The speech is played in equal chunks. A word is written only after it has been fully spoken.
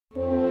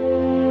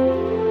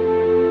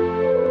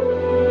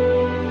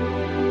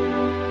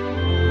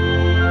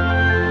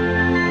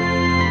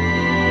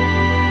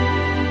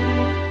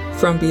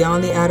From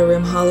Beyond the Outer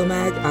Rim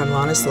Holomag, I'm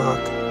Holos,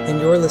 and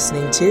you're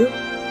listening to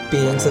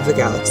Beings of the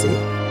Galaxy.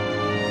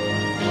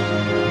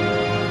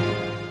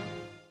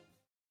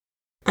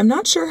 I'm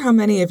not sure how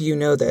many of you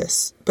know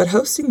this, but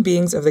hosting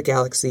Beings of the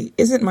Galaxy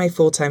isn't my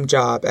full-time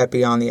job at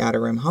Beyond the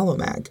Outer Rim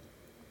Holomag.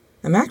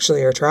 I'm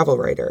actually a travel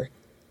writer,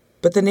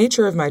 but the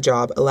nature of my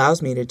job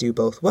allows me to do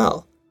both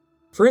well.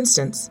 For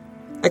instance,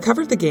 I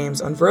covered the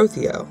games on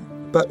Vrothio,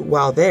 but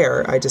while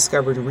there, I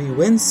discovered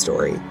Rewin's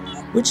story,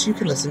 which you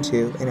can listen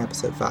to in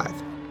episode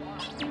 5.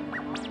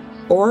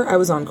 Or I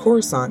was on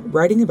Coruscant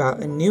writing about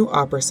a new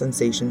opera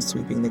sensation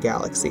sweeping the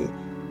galaxy,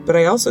 but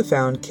I also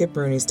found Kip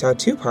Rooney's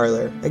Tattoo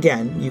Parlor.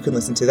 Again, you can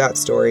listen to that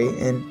story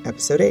in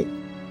episode 8.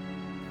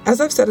 As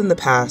I've said in the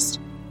past,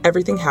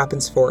 everything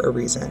happens for a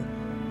reason,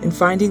 and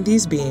finding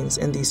these beings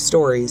and these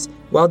stories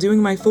while doing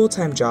my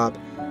full-time job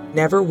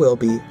never will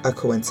be a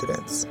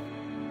coincidence.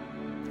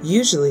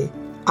 Usually,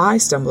 I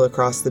stumble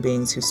across the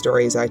beings whose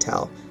stories I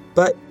tell,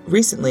 but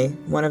recently,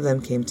 one of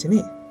them came to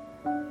me.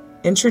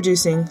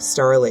 Introducing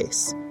Stara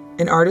Lace,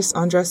 an artist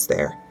on Dress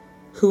There,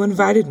 who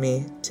invited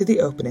me to the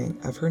opening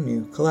of her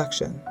new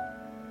collection.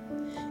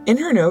 In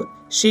her note,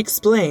 she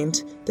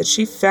explained that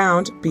she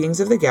found Beings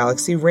of the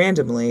Galaxy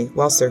randomly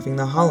while surfing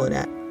the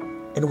HoloNet,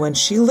 and when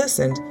she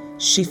listened,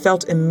 she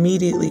felt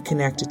immediately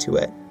connected to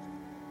it.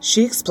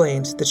 She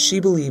explained that she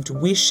believed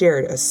we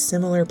shared a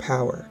similar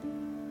power,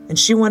 and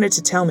she wanted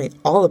to tell me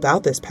all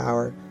about this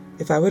power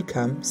if I would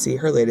come see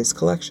her latest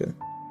collection.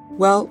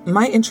 Well,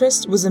 my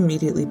interest was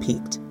immediately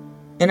piqued,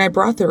 and I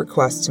brought the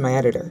request to my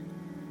editor.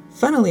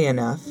 Funnily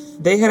enough,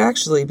 they had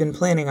actually been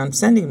planning on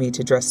sending me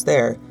to Dress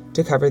There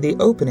to cover the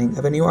opening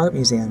of a new art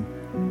museum.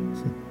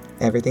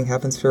 Everything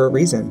happens for a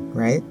reason,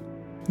 right?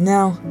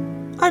 Now,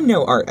 I'm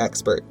no art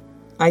expert.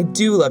 I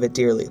do love it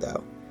dearly,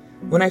 though.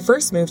 When I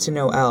first moved to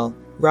Noel,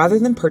 rather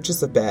than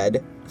purchase a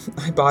bed,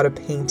 I bought a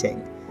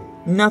painting.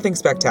 Nothing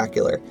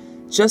spectacular,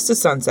 just a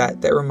sunset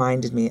that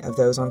reminded me of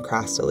those on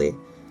Crasterly.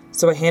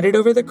 So I handed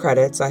over the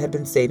credits I had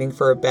been saving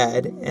for a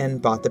bed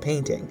and bought the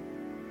painting.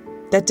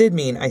 That did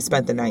mean I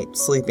spent the night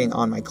sleeping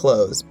on my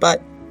clothes,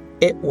 but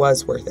it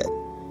was worth it.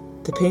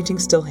 The painting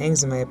still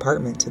hangs in my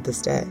apartment to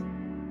this day.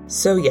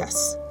 So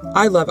yes,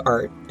 I love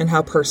art and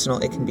how personal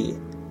it can be.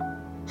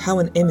 How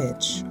an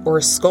image or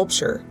a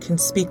sculpture can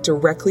speak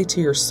directly to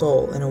your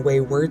soul in a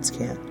way words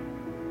can't.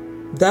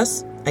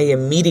 Thus, I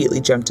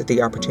immediately jumped at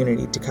the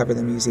opportunity to cover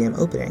the museum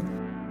opening.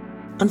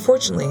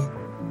 Unfortunately,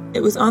 it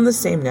was on the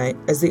same night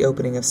as the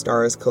opening of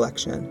Stara's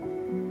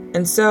collection,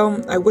 and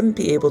so I wouldn't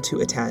be able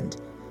to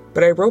attend,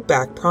 but I wrote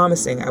back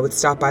promising I would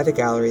stop by the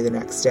gallery the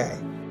next day.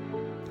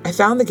 I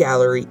found the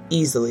gallery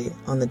easily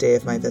on the day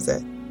of my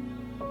visit.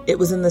 It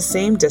was in the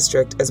same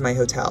district as my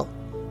hotel,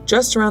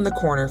 just around the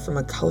corner from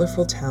a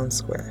colorful town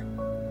square.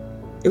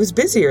 It was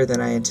busier than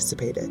I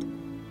anticipated,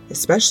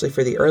 especially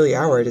for the early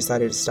hour I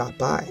decided to stop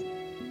by.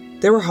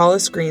 There were holo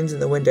screens in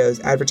the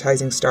windows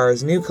advertising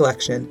Stara's new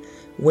collection,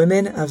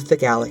 Women of the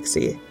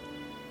Galaxy.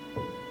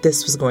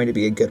 This was going to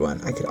be a good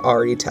one, I could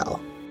already tell.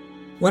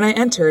 When I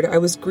entered, I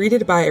was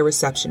greeted by a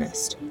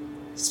receptionist.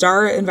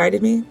 Stara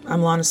invited me.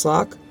 I'm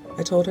Holos,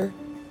 I told her.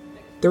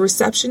 The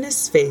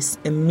receptionist's face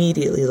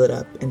immediately lit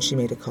up and she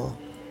made a call.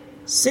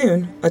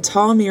 Soon, a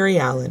tall Miri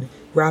Allen,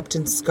 wrapped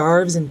in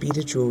scarves and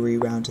beaded jewelry,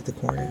 rounded the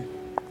corner.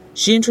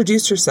 She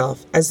introduced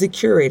herself as the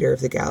curator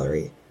of the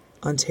gallery,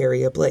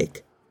 Ontaria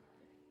Blake.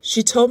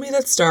 She told me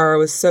that Stara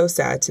was so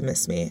sad to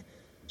miss me.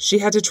 She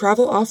had to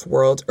travel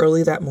off-world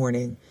early that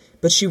morning,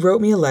 but she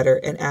wrote me a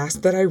letter and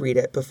asked that I read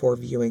it before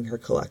viewing her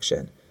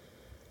collection.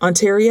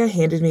 Ontaria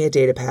handed me a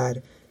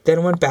datapad,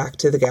 then went back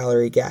to the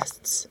gallery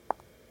guests.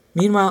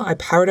 Meanwhile, I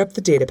powered up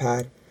the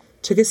datapad,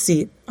 took a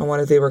seat on one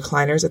of the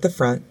recliners at the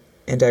front,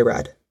 and I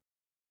read.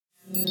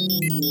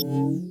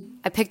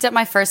 I picked up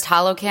my first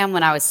holocam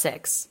when I was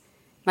 6.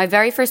 My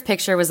very first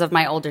picture was of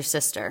my older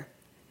sister.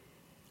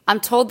 I'm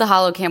told the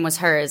holocam was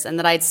hers and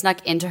that I had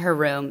snuck into her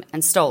room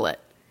and stole it.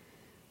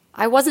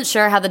 I wasn't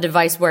sure how the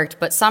device worked,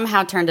 but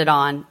somehow turned it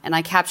on, and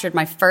I captured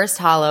my first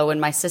holo when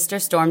my sister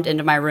stormed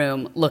into my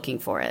room looking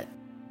for it.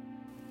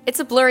 It's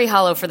a blurry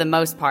holo for the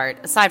most part,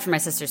 aside from my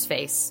sister's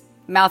face.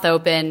 Mouth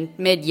open,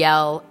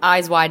 mid-yell,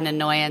 eyes wide in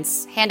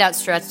annoyance, hand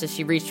outstretched as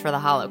she reached for the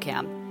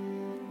holocam.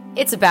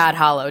 It's a bad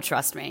holo,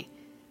 trust me.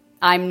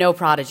 I'm no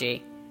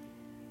prodigy.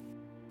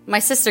 My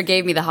sister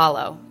gave me the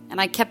holo,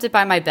 and I kept it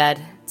by my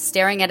bed,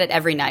 staring at it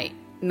every night,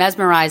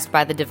 mesmerized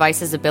by the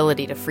device's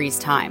ability to freeze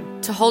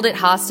time, to hold it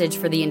hostage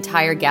for the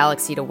entire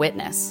galaxy to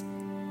witness.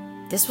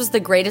 This was the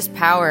greatest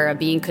power a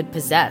being could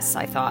possess,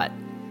 I thought.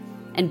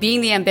 And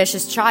being the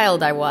ambitious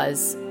child I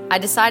was, I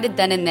decided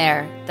then and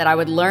there that I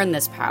would learn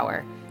this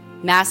power,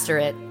 master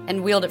it,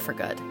 and wield it for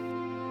good.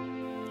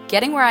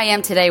 Getting where I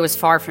am today was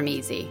far from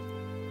easy.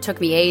 It took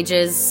me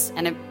ages,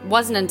 and it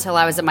wasn't until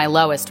I was at my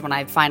lowest when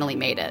I finally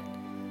made it.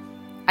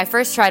 I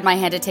first tried my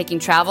hand at taking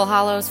travel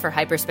holos for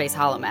Hyperspace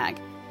Holomag,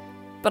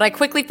 but I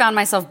quickly found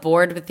myself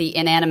bored with the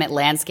inanimate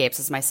landscapes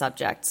as my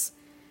subjects.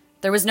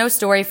 There was no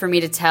story for me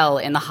to tell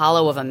in the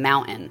hollow of a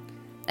mountain,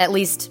 at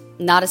least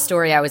not a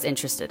story I was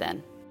interested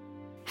in.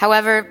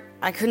 However,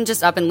 I couldn't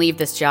just up and leave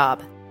this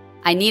job.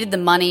 I needed the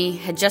money,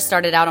 had just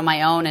started out on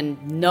my own,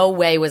 and no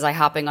way was I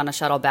hopping on a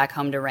shuttle back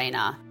home to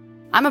Reyna.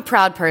 I'm a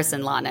proud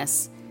person,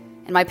 Lannis,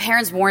 and my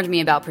parents warned me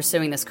about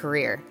pursuing this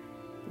career.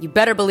 You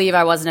better believe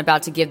I wasn't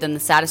about to give them the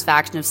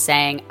satisfaction of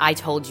saying, "I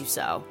told you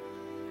so."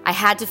 I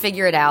had to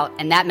figure it out,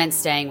 and that meant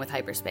staying with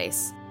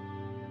hyperspace.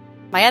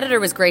 My editor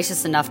was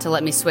gracious enough to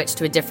let me switch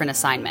to a different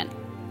assignment,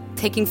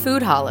 taking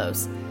food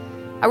holos.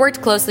 I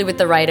worked closely with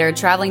the writer,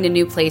 traveling to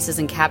new places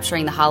and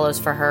capturing the holos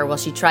for her while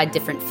she tried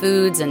different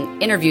foods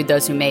and interviewed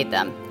those who made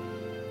them.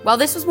 While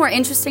this was more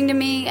interesting to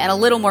me and a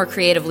little more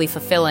creatively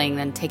fulfilling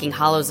than taking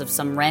holos of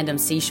some random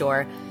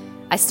seashore,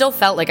 I still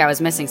felt like I was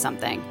missing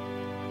something.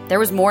 There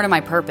was more to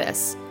my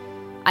purpose.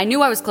 I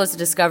knew I was close to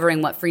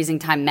discovering what freezing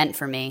time meant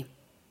for me,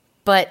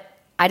 but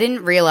I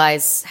didn't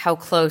realize how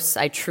close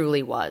I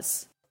truly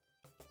was.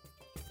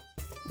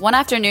 One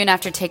afternoon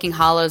after taking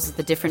holos of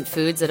the different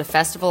foods at a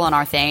festival on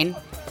Arthane,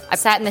 I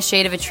sat in the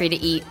shade of a tree to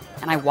eat,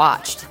 and I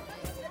watched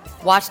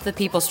the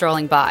people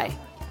strolling by.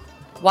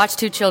 Watched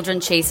two children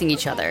chasing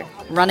each other,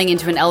 running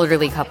into an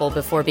elderly couple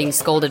before being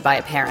scolded by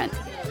a parent.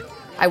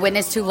 I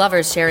witnessed two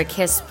lovers share a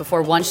kiss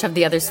before one shoved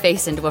the other's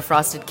face into a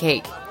frosted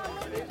cake.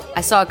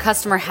 I saw a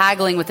customer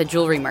haggling with a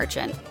jewelry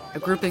merchant, a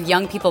group of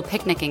young people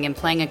picnicking and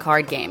playing a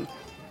card game.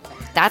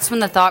 That's when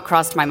the thought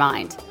crossed my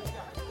mind.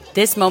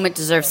 This moment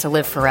deserves to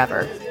live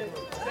forever.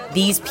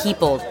 These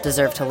people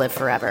deserve to live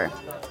forever.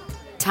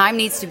 Time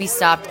needs to be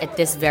stopped at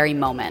this very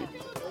moment.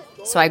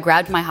 So I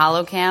grabbed my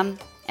holocam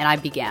and I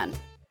began.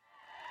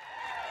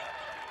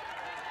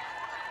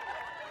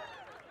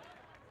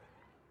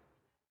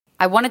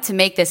 I wanted to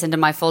make this into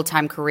my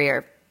full-time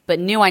career, but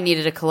knew I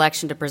needed a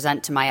collection to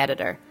present to my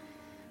editor.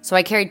 So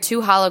I carried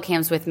 2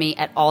 holocams with me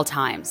at all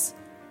times.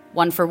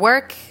 One for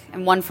work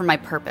and one for my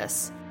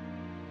purpose.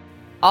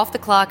 Off the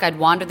clock, I'd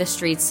wander the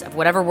streets of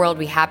whatever world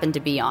we happened to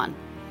be on,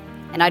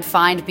 and I'd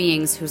find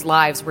beings whose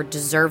lives were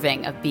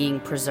deserving of being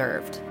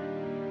preserved.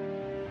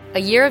 A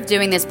year of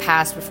doing this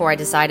passed before I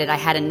decided I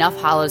had enough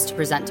holos to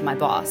present to my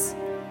boss.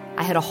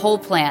 I had a whole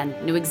plan,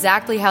 knew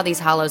exactly how these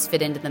holos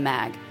fit into the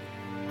mag.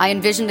 I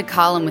envisioned a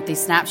column with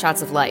these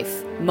snapshots of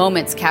life,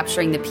 moments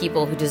capturing the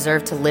people who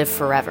deserve to live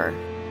forever.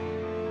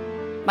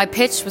 My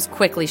pitch was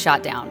quickly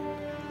shot down.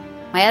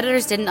 My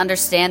editors didn't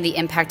understand the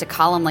impact a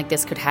column like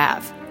this could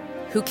have.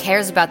 Who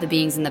cares about the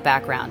beings in the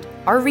background?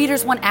 Our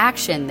readers want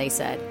action, they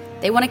said.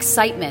 They want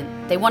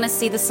excitement. They want to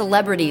see the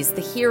celebrities,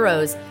 the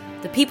heroes,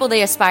 the people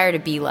they aspire to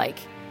be like,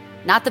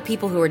 not the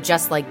people who are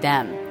just like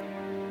them.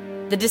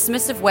 The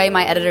dismissive way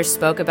my editors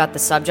spoke about the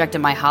subject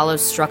of my holos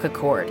struck a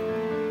chord.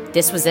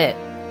 This was it.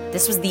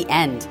 This was the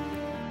end.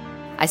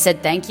 I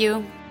said thank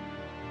you,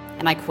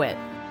 and I quit.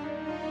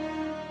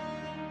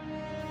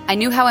 I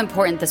knew how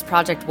important this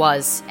project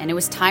was, and it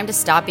was time to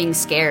stop being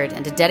scared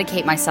and to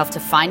dedicate myself to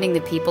finding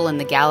the people in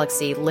the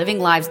galaxy living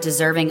lives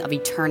deserving of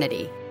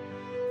eternity.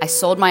 I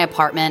sold my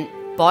apartment,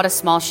 bought a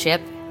small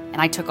ship,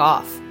 and I took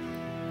off.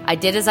 I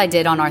did as I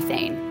did on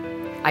Arthane.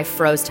 I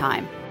froze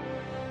time.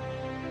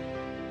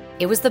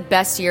 It was the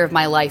best year of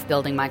my life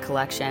building my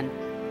collection.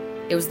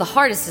 It was the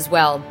hardest as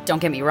well, don't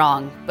get me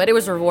wrong, but it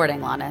was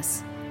rewarding,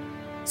 Lannis.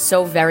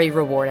 So very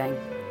rewarding.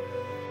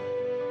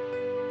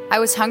 I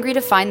was hungry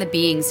to find the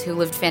beings who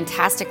lived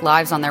fantastic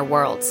lives on their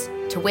worlds,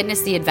 to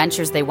witness the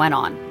adventures they went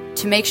on,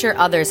 to make sure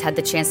others had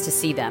the chance to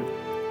see them.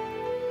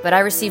 But I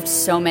received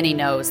so many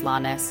no's,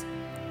 Lannis.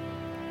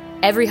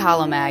 Every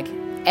holomag,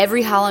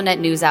 every HoloNet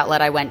news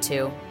outlet I went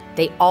to,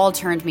 they all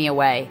turned me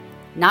away,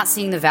 not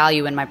seeing the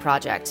value in my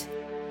project.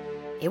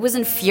 It was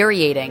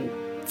infuriating,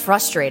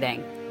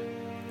 frustrating.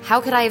 How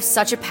could I have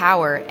such a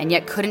power and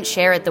yet couldn't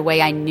share it the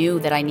way I knew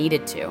that I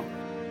needed to?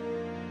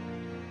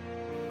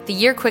 The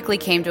year quickly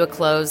came to a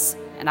close,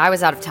 and I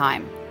was out of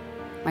time.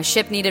 My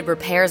ship needed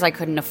repairs I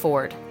couldn't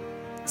afford.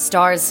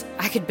 Stars,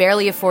 I could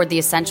barely afford the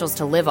essentials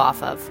to live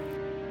off of.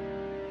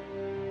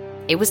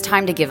 It was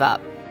time to give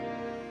up.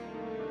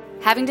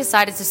 Having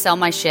decided to sell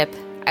my ship,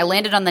 I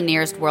landed on the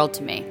nearest world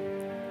to me.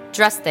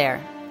 Dressed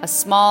there, a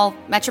small,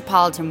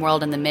 metropolitan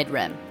world in the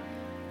mid-rim.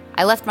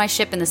 I left my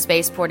ship in the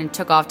spaceport and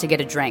took off to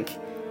get a drink.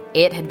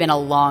 It had been a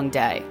long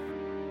day.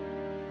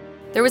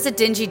 There was a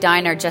dingy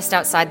diner just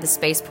outside the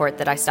spaceport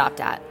that I stopped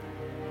at.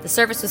 The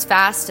service was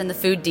fast and the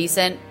food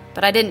decent,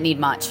 but I didn't need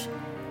much.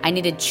 I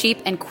needed cheap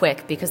and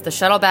quick because the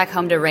shuttle back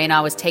home to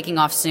Reyna was taking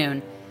off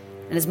soon,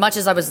 and as much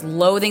as I was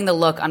loathing the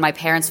look on my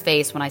parents'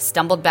 face when I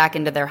stumbled back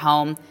into their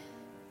home,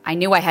 I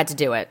knew I had to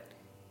do it.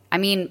 I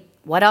mean,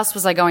 what else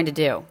was I going to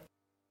do?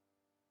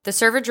 The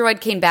server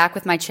droid came back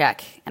with my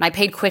check, and I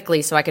paid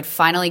quickly so I could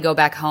finally go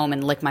back home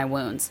and lick my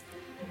wounds.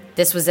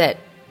 This was it.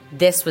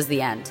 This was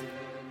the end.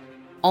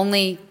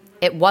 Only,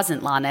 it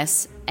wasn't,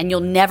 Lannis, and you'll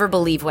never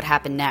believe what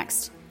happened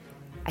next.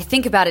 I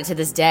think about it to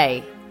this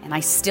day, and I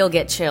still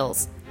get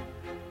chills.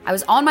 I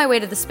was on my way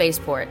to the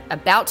spaceport,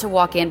 about to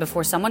walk in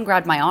before someone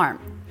grabbed my arm.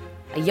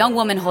 A young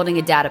woman holding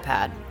a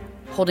datapad.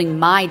 Holding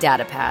my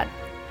datapad.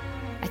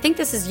 "I think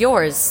this is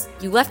yours.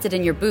 You left it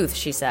in your booth,"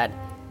 she said.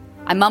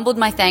 I mumbled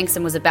my thanks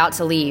and was about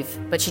to leave,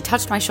 but she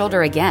touched my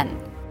shoulder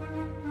again.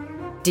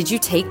 "Did you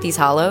take these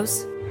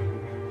holos?"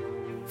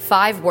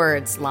 5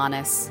 words,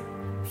 Lannis.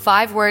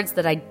 5 words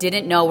that I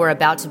didn't know were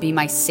about to be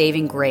my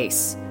saving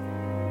grace.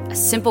 A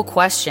simple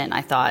question,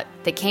 I thought,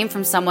 that came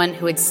from someone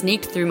who had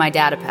sneaked through my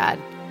datapad.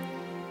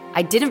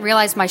 I didn't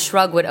realize my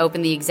shrug would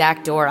open the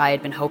exact door I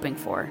had been hoping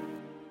for.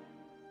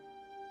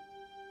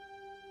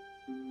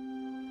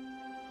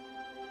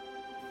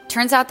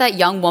 Turns out that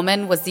young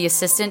woman was the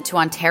assistant to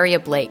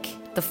Ontaria Blake,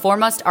 the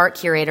foremost art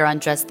curator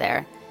on Just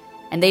There,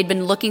 and they'd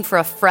been looking for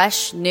a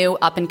fresh, new,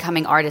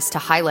 up-and-coming artist to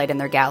highlight in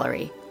their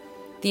gallery.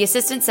 The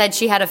assistant said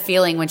she had a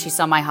feeling when she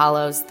saw my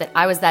Holos that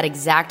I was that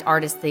exact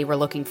artist they were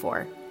looking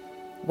for.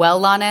 Well,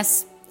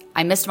 Lannis,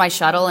 I missed my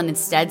shuttle and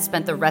instead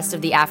spent the rest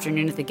of the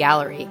afternoon at the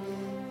gallery,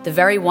 the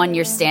very one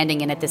you're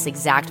standing in at this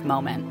exact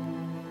moment.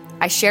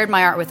 I shared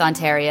my art with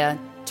Ontaria,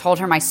 told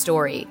her my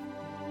story,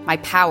 my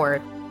power,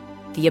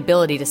 the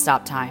ability to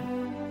stop time.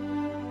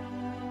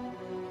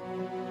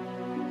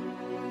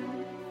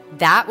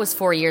 That was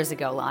 4 years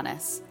ago,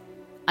 Lannis.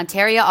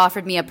 Ontaria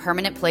offered me a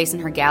permanent place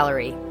in her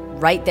gallery,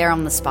 right there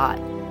on the spot.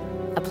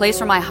 A place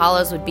where my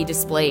Holos would be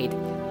displayed,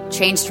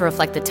 changed to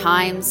reflect the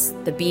times,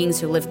 the beings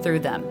who lived through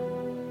them.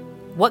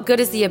 What good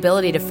is the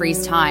ability to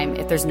freeze time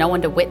if there's no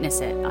one to witness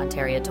it,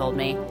 Ontaria told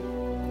me.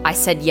 I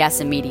said yes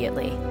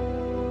immediately.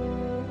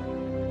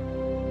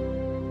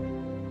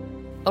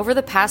 Over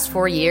the past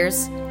 4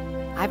 years,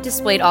 I've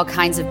displayed all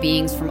kinds of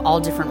beings from all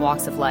different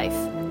walks of life.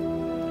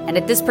 And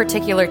at this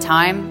particular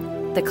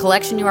time, the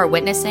collection you are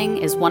witnessing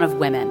is one of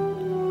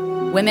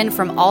women. Women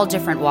from all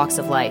different walks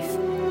of life.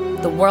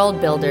 The world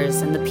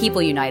builders and the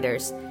people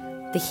uniters.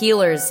 The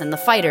healers and the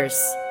fighters.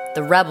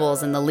 The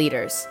rebels and the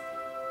leaders.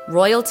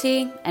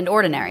 Royalty and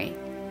ordinary.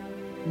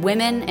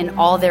 Women in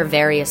all their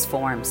various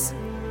forms.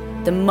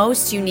 The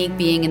most unique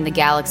being in the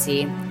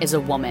galaxy is a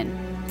woman,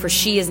 for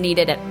she is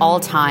needed at all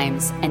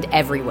times and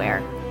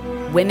everywhere.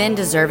 Women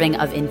deserving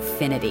of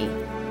infinity.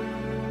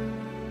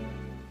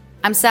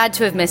 I'm sad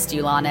to have missed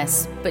you,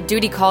 Lannis, but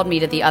duty called me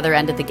to the other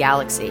end of the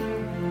galaxy.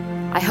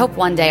 I hope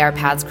one day our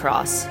paths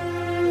cross.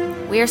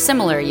 We are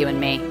similar, you and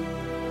me.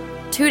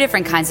 2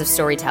 different kinds of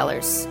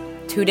storytellers.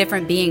 2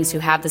 different beings who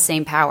have the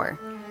same power.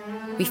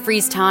 We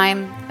freeze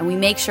time, and we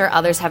make sure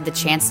others have the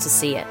chance to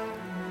see it.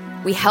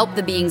 We help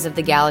the beings of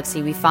the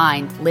galaxy we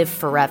find live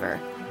forever,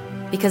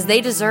 because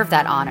they deserve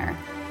that honor.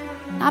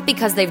 Not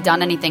because they've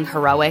done anything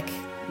heroic,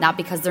 not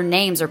because their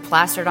names are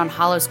plastered on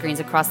holoscreens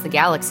across the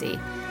galaxy,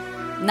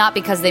 not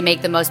because they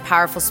make the most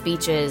powerful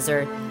speeches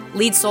or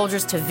lead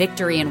soldiers to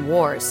victory in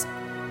wars.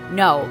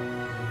 No,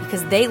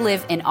 because they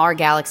live in our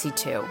galaxy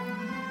too.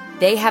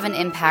 They have an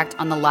impact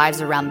on the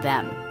lives around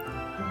them,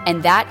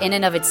 and that in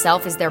and of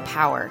itself is their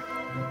power,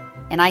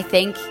 and I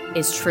think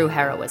is true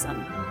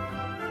heroism.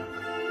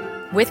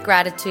 With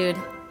gratitude,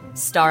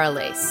 Star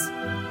Lace.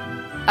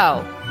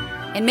 Oh,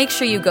 and make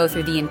sure you go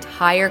through the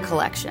entire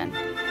collection.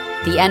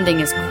 The ending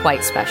is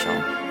quite special.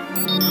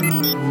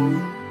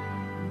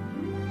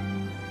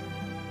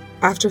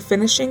 After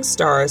finishing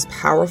Star's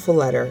powerful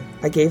letter,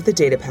 I gave the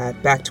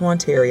datapad back to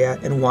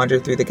Ontaria and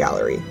wandered through the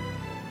gallery.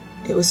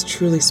 It was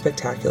truly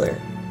spectacular.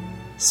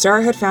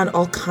 Star had found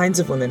all kinds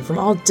of women from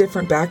all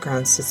different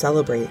backgrounds to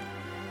celebrate.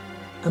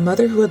 A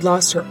mother who had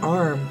lost her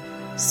arm,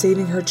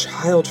 saving her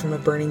child from a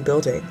burning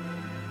building.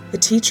 A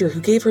teacher who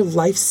gave her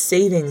life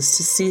savings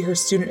to see her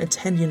student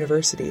attend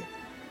university.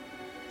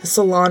 A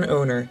salon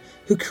owner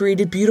who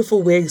created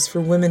beautiful wigs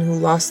for women who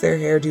lost their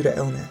hair due to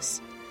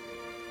illness.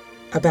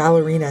 A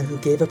ballerina who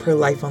gave up her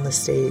life on the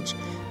stage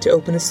to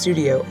open a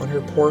studio on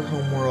her poor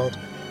home world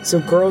so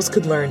girls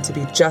could learn to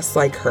be just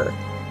like her.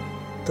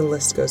 The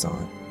list goes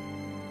on.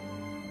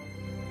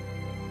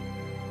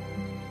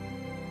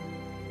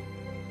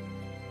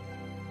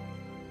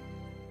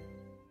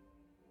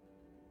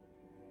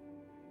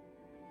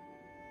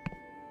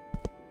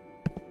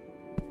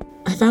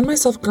 I found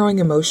myself growing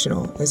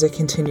emotional as I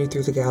continued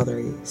through the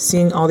gallery,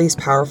 seeing all these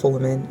powerful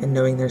women and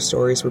knowing their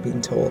stories were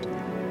being told.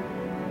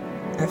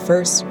 At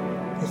first,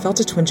 I felt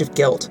a twinge of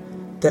guilt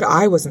that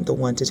I wasn't the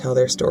one to tell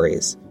their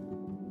stories.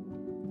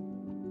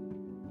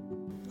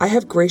 I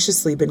have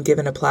graciously been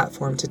given a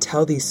platform to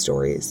tell these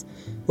stories,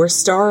 where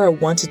Stara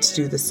wanted to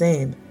do the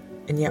same,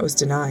 and yet was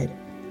denied.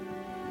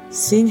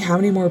 Seeing how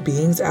many more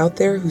beings out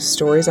there whose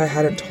stories I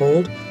hadn't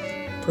told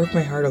broke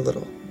my heart a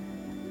little.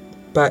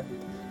 But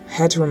I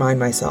had to remind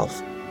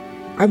myself,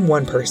 I'm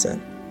one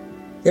person.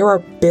 There are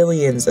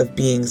billions of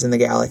beings in the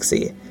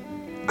galaxy.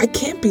 I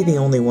can't be the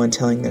only one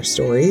telling their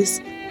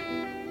stories.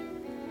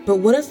 But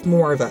what if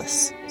more of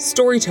us,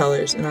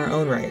 storytellers in our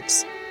own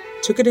rights,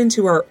 took it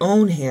into our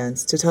own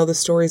hands to tell the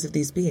stories of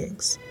these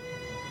beings?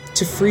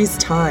 To freeze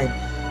time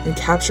and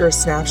capture a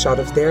snapshot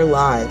of their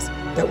lives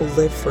that will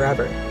live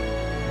forever.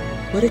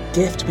 What a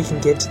gift we can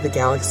give to the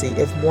galaxy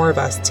if more of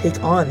us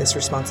take on this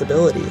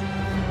responsibility.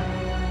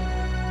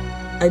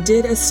 I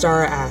did as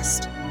Stara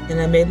asked,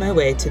 and I made my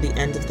way to the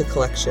end of the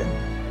collection.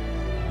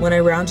 When I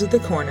rounded the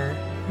corner,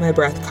 my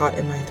breath caught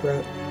in my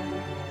throat.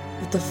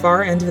 At the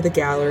far end of the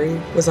gallery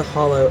was a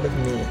holo of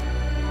me.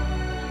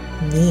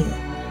 Me.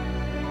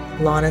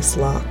 Lannis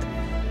Locke.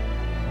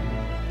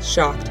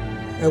 Shocked,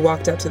 I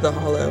walked up to the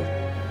holo,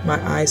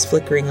 my eyes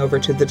flickering over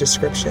to the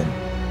description.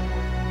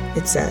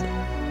 It said,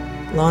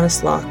 Lana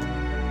Slock,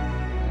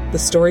 the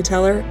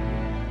storyteller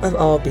of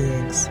all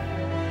beings.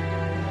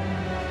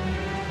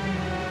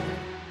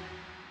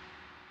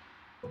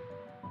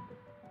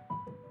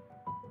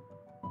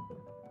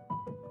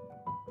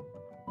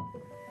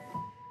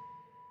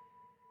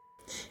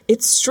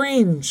 It's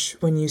strange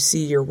when you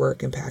see your work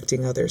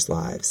impacting others'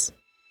 lives.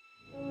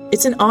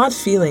 It's an odd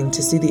feeling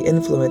to see the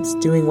influence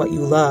doing what you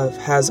love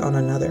has on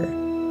another.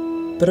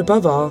 But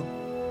above all,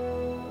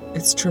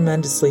 it's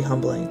tremendously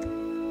humbling.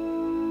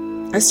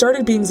 I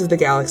started Beings of the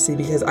Galaxy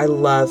because I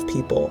love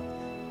people,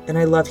 and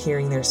I love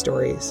hearing their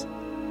stories.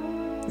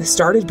 I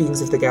started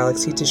Beings of the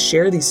Galaxy to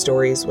share these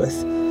stories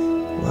with you.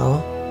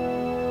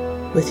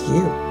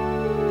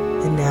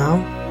 And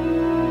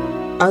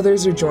now,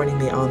 others are joining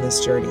me on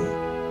this journey.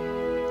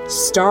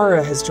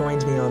 Stara has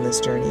joined me on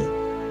this journey.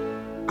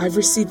 I've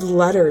received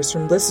letters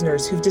from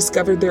listeners who've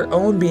discovered their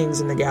own beings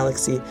in the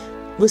galaxy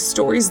with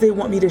stories they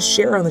want me to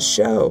share on the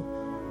show.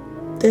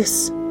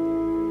 This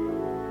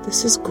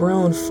has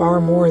grown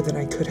far more than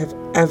I could have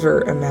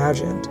ever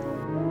imagined.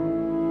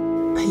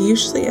 I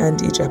usually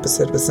end each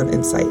episode with some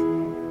insight,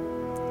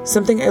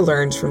 something I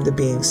learned from the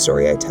being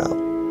story I tell.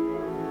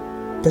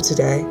 But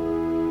today,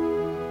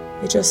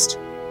 I just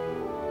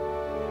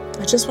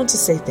want to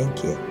say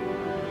thank you.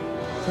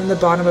 From the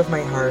bottom of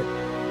my heart,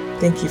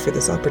 thank you for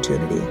this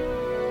opportunity.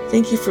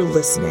 Thank you for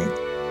listening.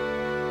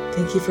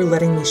 Thank you for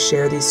letting me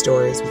share these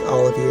stories with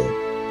all of you.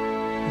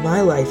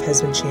 My life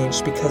has been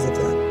changed because of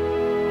them,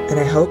 and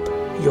I hope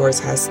yours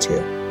has too.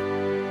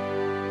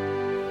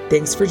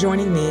 Thanks for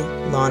joining me,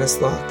 Lana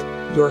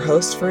Slock, your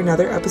host for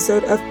another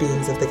episode of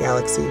Beings of the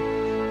Galaxy,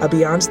 a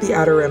Beyond the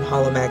Outer Rim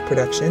Holomag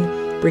production,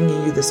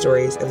 bringing you the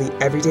stories of the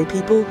everyday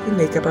people who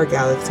make up our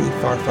galaxy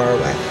far, far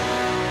away.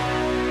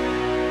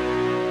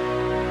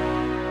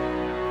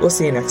 We'll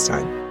see you next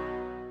time.